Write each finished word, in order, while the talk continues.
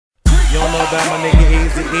You don't know about my nigga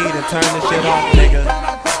Eazy to turn this shit off,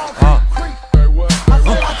 nigga.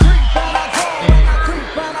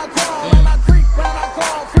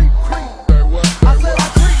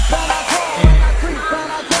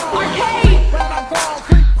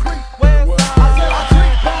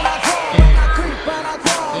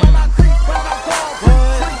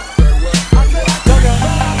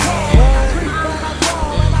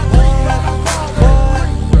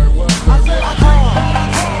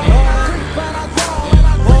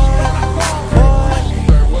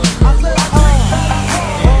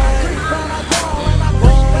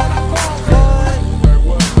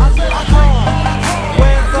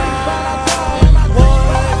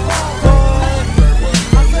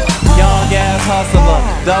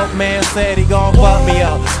 Dope man said he gon' fuck me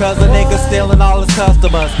up, cause a nigga stealing all his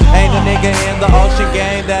customers. Ain't a nigga in the ocean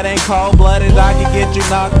game that ain't cold-blooded. I can get you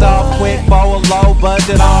knocked off quick for a low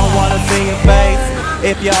budget. I don't wanna see your face.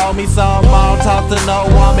 If you owe me some, I don't talk to no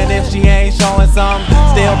woman if she ain't showing some.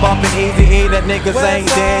 Still bumping Eazy, that niggas ain't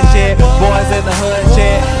dead shit. Boys in the hood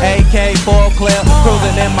shit, AK full clip,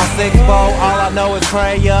 cruising in my 6-4. All I know is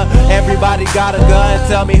prayer. Everybody got a gun,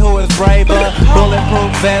 tell me who is braver. Bulletproof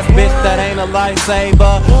vest, bitch, that ain't a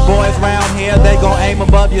lifesaver. Boys round here, they gon' aim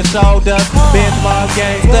above your shoulder. Benchmark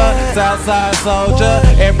gangster, Southside soldier.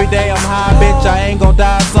 Every day I'm high, bitch, I ain't gon'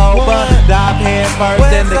 die sober. Dive head first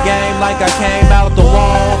in the game like I came out the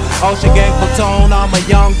wall. Ocean gang platoon, I'm a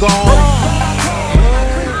young gone.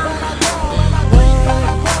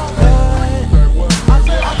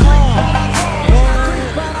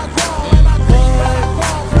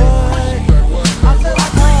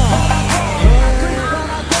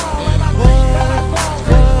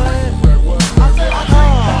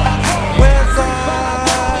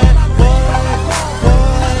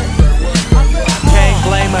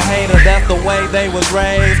 That's the way they was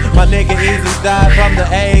raised. My nigga Eazy died from the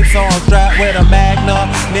AIDS, so I'm strapped with a Magnum.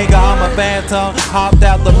 Nigga, I'm a phantom, hopped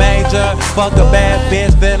out the major. Fuck a bad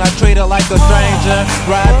bitch, then I treat her like a stranger.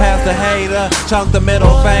 Ride past the hater, chunk the middle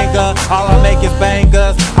finger. All I make is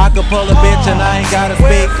bangers. I could pull a bitch and I ain't gotta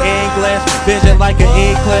speak English. Vision like an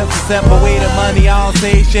eclipse, except for weed and money, I don't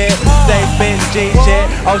see shit. Stay spitting G shit.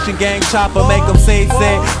 Ocean gang chopper, make them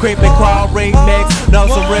seasick. Creep and crawl remix. Know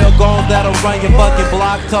some real goons that'll run your fucking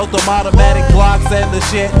block. Tote them automatic blocks and the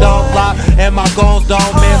shit don't lock, and my goals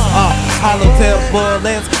don't miss. Hollow tip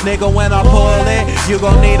bullets, nigga, when I pull it, you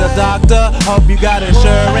gon' need a doctor. Hope you got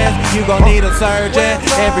insurance, you gon' need a surgeon.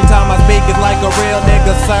 Every time I speak it's like a real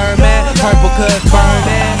nigga sermon. Purple cush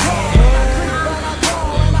burning.